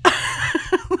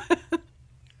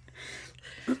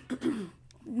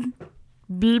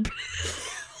 Beep.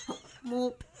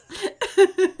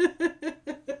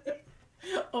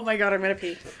 Oh my God, I'm going to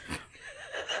pee.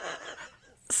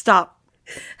 Stop.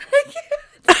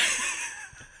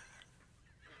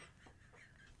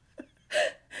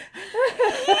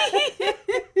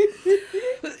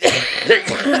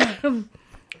 I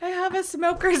have a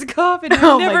smoker's cough and I've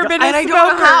Oh my never God. been a And I smoker.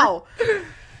 don't know how.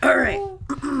 All right.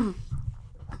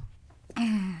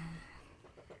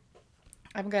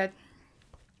 I'm good.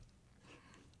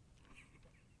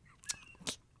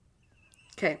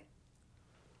 Okay.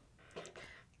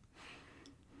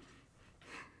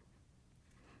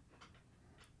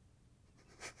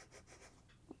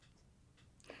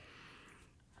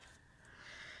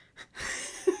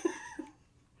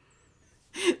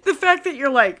 The fact that you're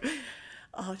like,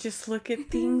 I'll just look at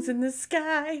things in the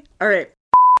sky. All right.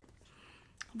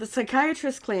 The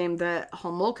psychiatrist claimed that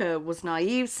Homolka was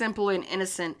naive, simple, and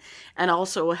innocent, and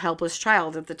also a helpless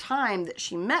child at the time that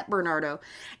she met Bernardo,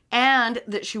 and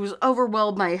that she was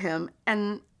overwhelmed by him,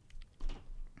 and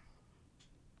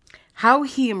how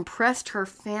he impressed her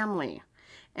family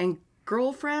and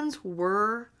girlfriends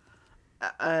were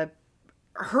oh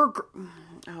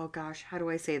gosh, how do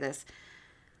I say this?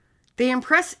 He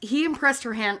impressed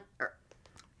her hand.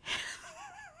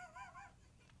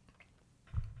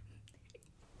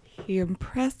 He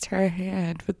impressed her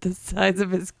hand with the size of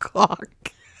his cock.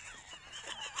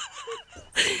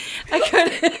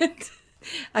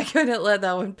 I couldn't let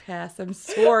that one pass. I'm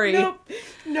sorry. Nope.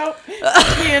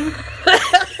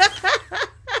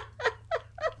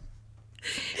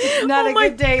 It's not a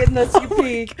good day unless you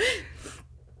pee.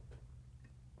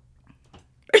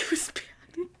 It was bad.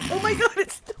 Oh my god,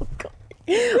 it's still going.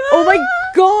 Oh my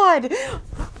god.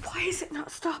 Why is it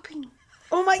not stopping?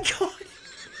 Oh my god.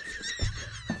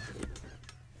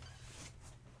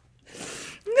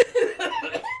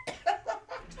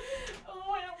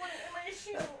 Oh, I don't want it in my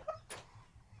shoe.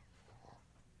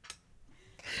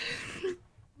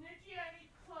 Nikki, I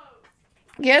need clothes.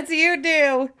 Yes, you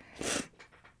do.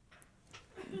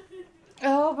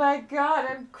 Oh my god,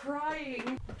 I'm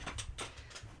crying.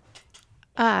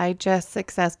 I just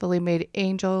successfully made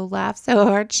Angel laugh so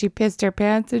hard she pissed her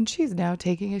pants and she's now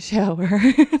taking a shower.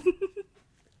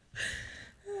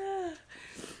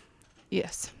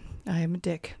 Yes, I am a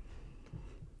dick.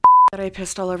 That I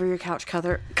pissed all over your couch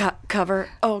cover.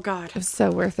 Oh god. It was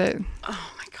so worth it.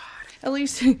 Oh my god. At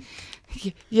least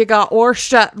you got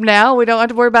washed up now. We don't have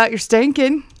to worry about your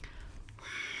stinking.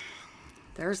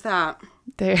 There's that.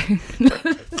 There.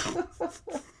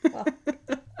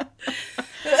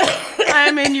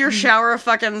 I'm in your shower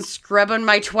fucking scrubbing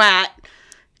my twat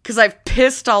because I've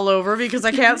pissed all over because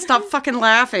I can't stop fucking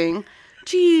laughing.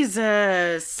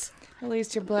 Jesus. At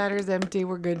least your bladder's empty.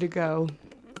 We're good to go.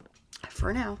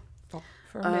 For now.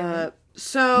 For a minute.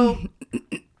 So,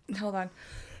 Hold on.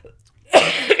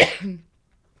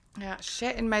 Yeah,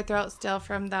 shit in my throat still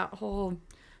from that whole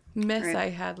mess Right. I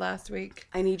had last week.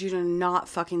 I need you to not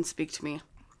fucking speak to me.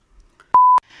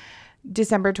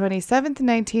 December 27th,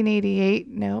 1988.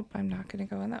 Nope, I'm not going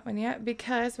to go on that one yet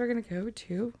because we're going to go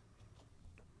to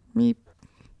Meep.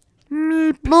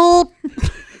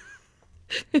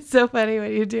 It's so funny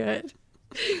when you do it.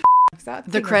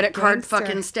 The credit card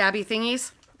fucking stabby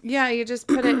thingies. Yeah, you just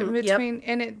put it in Yep. between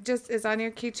and it just is on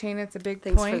your keychain. It's a big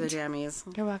Thanks point. for the jammies.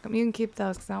 You're welcome. You can keep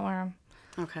those because I don't wear them.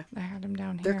 Okay. I had them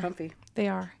down here. They're comfy. They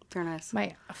are. They're nice.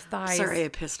 My thighs. Sorry I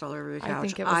pissed all over your couch. I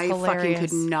think it was fucking hilarious.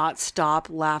 could not stop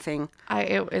laughing.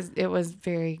 It was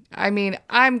very. I mean,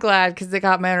 I'm glad because it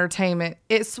got my entertainment.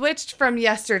 It switched from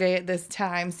yesterday at this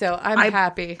time, so I'm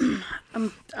happy.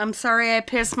 I'm sorry I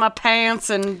pissed my pants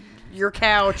and your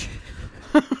couch.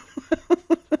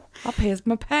 I'll piss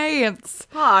my pants.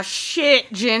 Aw,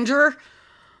 shit, Ginger.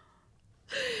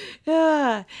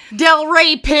 Yeah. Del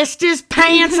Rey pissed his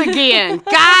pants again.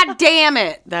 God damn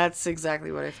it. That's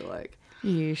exactly what I feel like.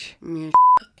 Yeesh. Mm.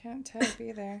 Can't tell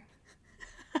be there.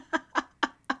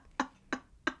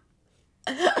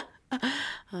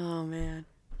 Oh, man.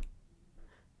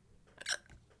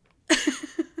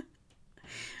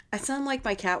 I sound like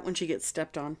my cat when she gets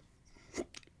stepped on.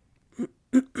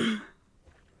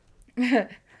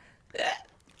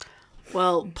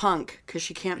 Well, Punk, because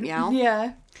she can't meow.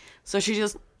 Yeah. So she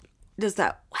just does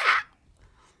that.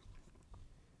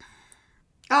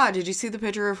 Ah, did you see the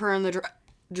picture of her in the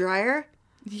dryer?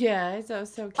 Yeah, that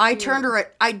was so cute. I turned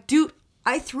her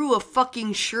I threw a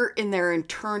fucking shirt in there and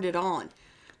turned it on.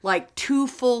 Like 2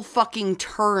 full fucking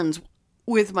turns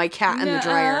with my cat in the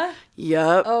dryer. Nuh-uh.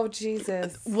 Yup. Oh,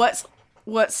 Jesus.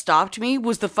 What stopped me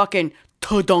was the fucking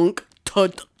ta-dunk.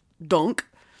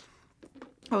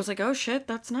 I was like, oh shit,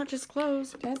 that's not just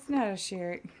clothes. That's not a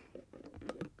shirt.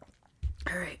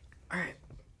 All right.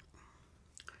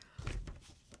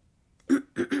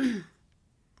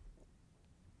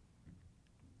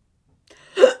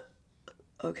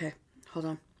 Okay, hold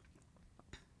on.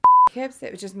 Hips,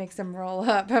 it just makes them roll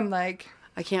up. I'm like,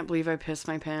 I can't believe I pissed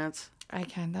my pants. I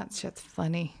can. That shit's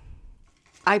funny.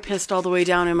 I pissed all the way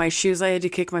down in my shoes. I had to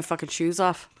kick my fucking shoes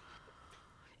off.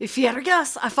 If you had a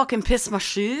guess, I fucking pissed my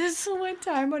shoes. So one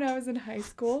time when I was in high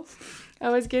school, I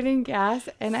was getting gas,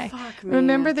 and I Fuck, man.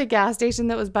 remember the gas station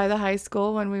that was by the high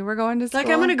school when we were going to school. Like,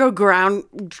 I'm gonna go ground.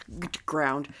 I'm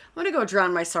gonna go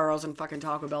drown my sorrows in fucking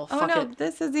Taco Bell. Oh Fuck no, it.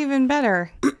 this is even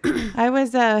better. I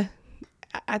was at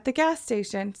the gas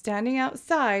station, standing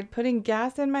outside, putting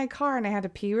gas in my car, and I had to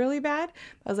pee really bad.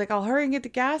 I was like, I'll hurry and get the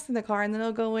gas in the car, and then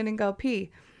I'll go in and go pee.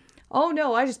 Oh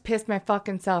no, I just pissed my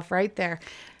fucking self right there.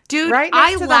 Dude, right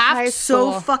I next to the high laughed so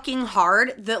school. fucking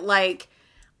hard that, like,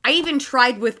 I even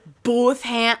tried with both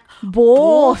hands,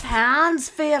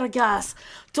 Fergus,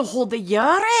 to hold the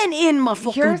urine in my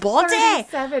fucking You're body.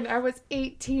 37. I was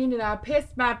 18 and I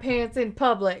pissed my pants in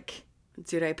public.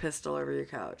 Dude, I pissed all over your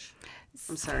couch.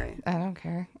 I'm sorry. I don't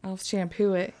care. I'll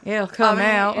shampoo it. It'll come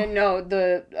out. And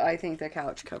no, I think the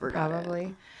couch cover got it.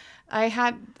 Probably.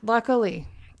 Luckily,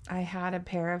 I had a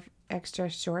pair of extra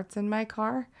shorts in my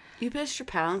car You pissed your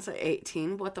pants at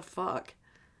 18? What the fuck?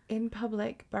 in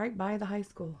public right by the high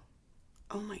school.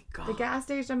 Oh my God. The gas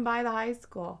station by the high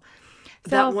school.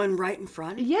 That one right in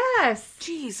front? Yes.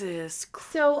 Jesus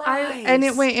Christ. So and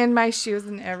it went in my shoes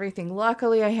and everything.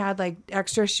 Luckily, I had like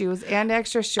extra shoes and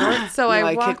extra shorts. So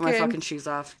I kicked my fucking shoes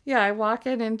off. Yeah, I walk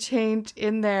in and change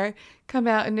in there, come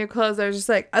out in new clothes. I was just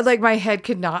like my head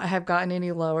could not have gotten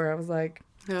any lower. I was like,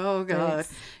 oh God.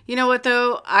 Thanks. You know what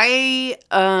though?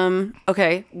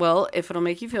 Okay, well, if it'll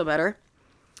make you feel better.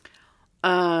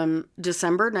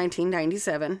 December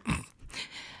 1997.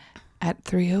 At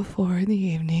 3:04 in the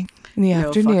evening, in the No,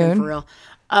 afternoon. fucking for real.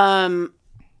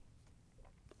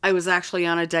 I was actually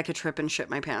on a DECA trip and shit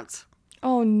my pants.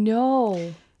 Oh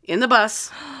no. In the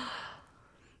bus.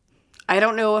 I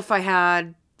don't know if I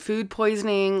had food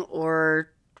poisoning or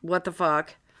what the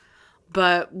fuck,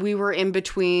 but we were in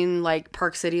between like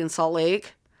Park City and Salt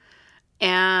Lake,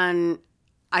 and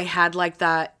I had like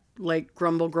that like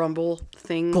grumble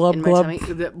thing Glub, in my glub. tummy.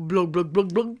 Blub, blub,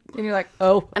 blub, blub. And you're like,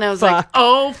 oh, And I was fuck. like,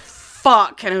 oh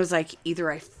fuck. And I was like,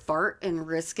 either I fart and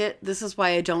risk it. This is why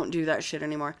I don't do that shit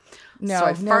anymore. No, so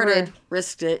I never. farted,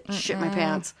 risked it, shit my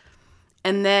pants.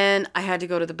 And then I had to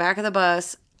go to the back of the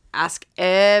bus, ask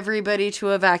everybody to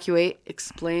evacuate,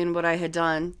 explain what I had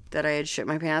done, that I had shit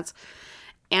my pants.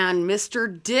 And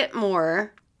Mr.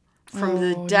 Ditmore from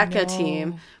the DECA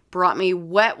team brought me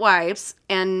wet wipes,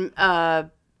 and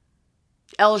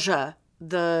Elja,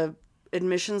 the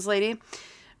admissions lady,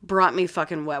 brought me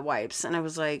fucking wet wipes. And I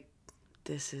was like,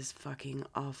 this is fucking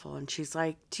awful. And she's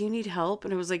like, do you need help?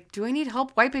 And I was like, do I need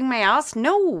help wiping my ass?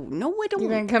 No, I don't. You're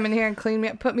going to come in here and clean me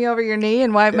up, put me over your knee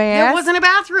and wipe my ass? It wasn't a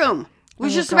bathroom. It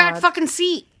was Oh, just a back God. fucking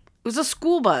seat. It was a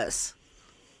school bus.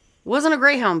 It wasn't a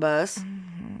Greyhound bus.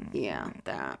 Yeah,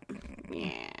 that.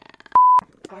 Yeah.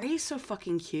 Why are you so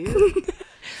fucking cute?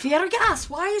 Fiergas,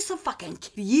 why are you so fucking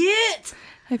cute?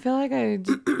 I feel like I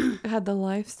had the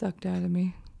life sucked out of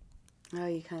me. Oh,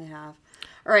 you kind of have.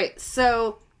 All right,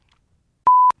 so.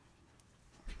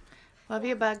 Love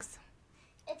you, Bugs.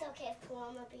 It's okay if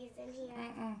Paloma B's in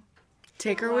here.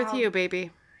 Take her with you,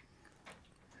 baby.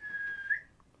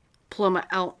 Paloma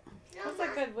out. That's a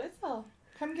good whistle.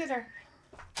 Come get her.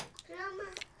 Paloma,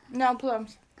 No,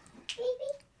 Plums. baby,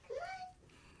 come on.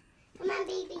 Come on,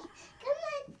 baby. Come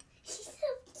on. She's so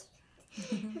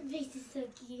cute. Her face is so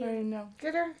cute. I know.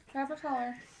 Get her. Grab her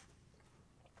collar.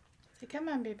 Say, come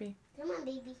on, baby. Come on,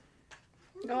 baby.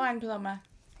 Go on, Pluma.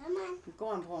 Come on. Go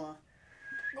on, Paloma.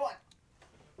 Go on.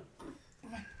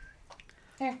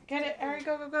 Here, get it. Hurry,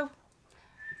 go, go, go.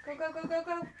 Go, go, go, go,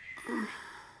 go. Paloma,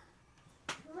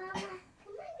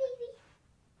 come on, baby.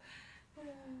 Go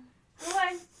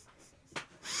on.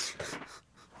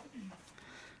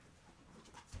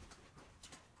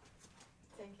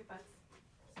 Thank you, Bugs.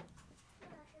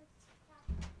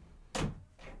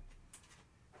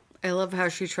 I love how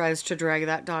she tries to drag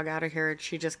that dog out of here and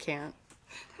she just can't.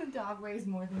 The dog weighs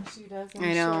more than she does. I'm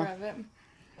I know. sure of it.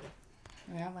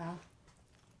 Yeah, well.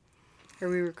 Are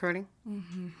we recording?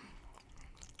 Mm-hmm.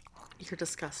 You're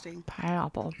disgusting.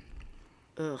 Pineapple.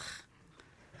 Ugh.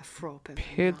 A frop in my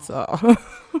Pizza. mouth.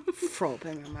 Frop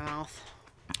in my mouth.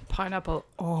 Pineapple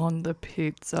on the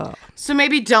pizza. So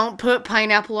maybe don't put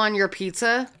pineapple on your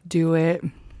pizza Do it.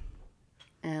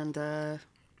 and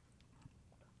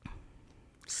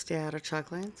stay out of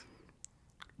Chuck Lanes.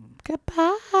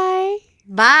 Goodbye.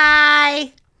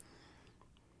 Bye.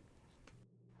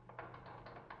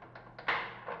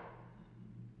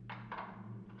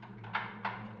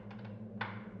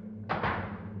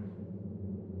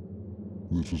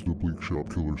 This is the Bleak Shop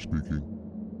Killer speaking.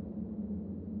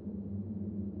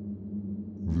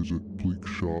 Visit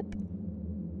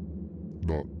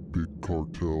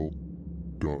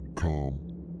bleakshop.bigcartel.com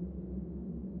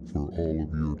for all of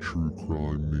your true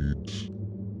crime needs.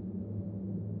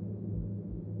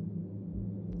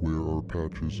 Wear our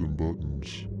patches and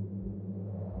buttons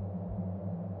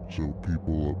so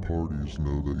people at parties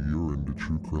know that you're into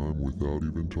true crime without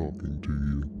even talking to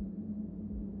you.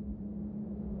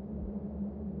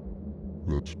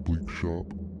 That's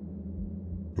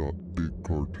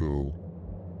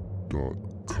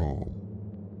bleakshop.bigcartel.com.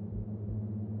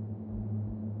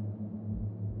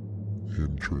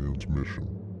 In transmission.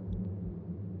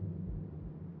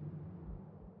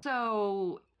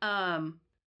 So,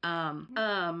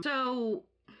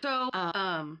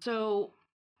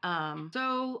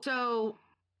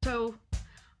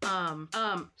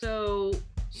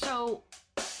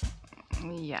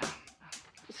 Yeah.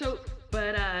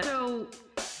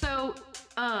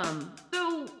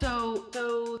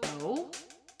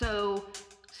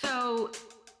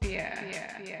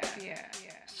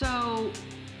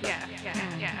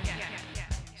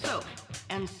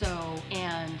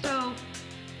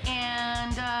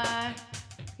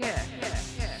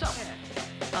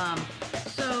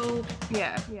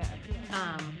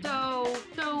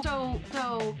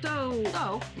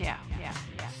 Yeah.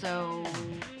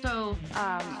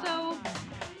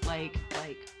 Like,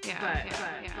 Yeah.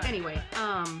 but anyway,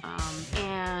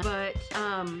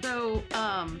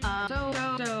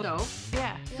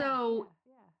 Yeah. so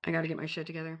I gotta get my shit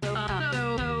together.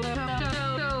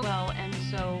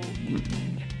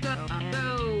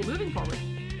 Moving forward.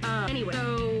 Anyway,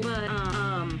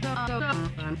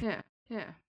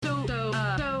 Yeah.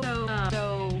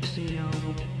 so you know,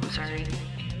 I'm sorry.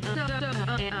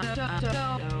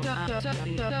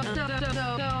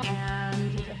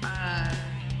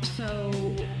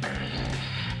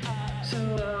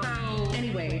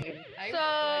 Anyway,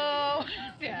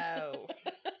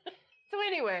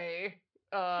 Anyway,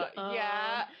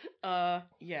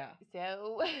 yeah.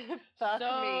 So fuck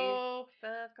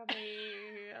me.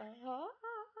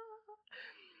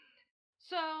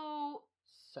 So